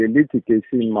the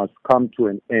litigation must come to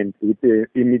an end with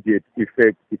immediate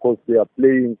effect, because they are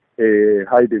playing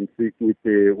hide and seek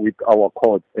with our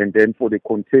courts, and then for the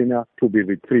container to be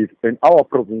retrieved. And our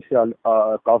provincial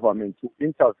government to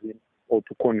intervene or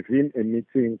to convene a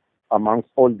meeting amongst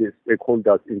all the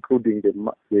stakeholders, including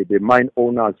the mine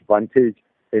owners, Vantage,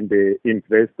 and the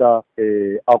investor,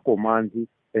 Akomanzi,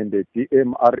 and the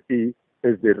DMRE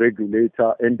as the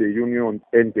regulator, and the union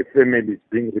and the families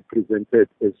being represented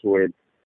as well.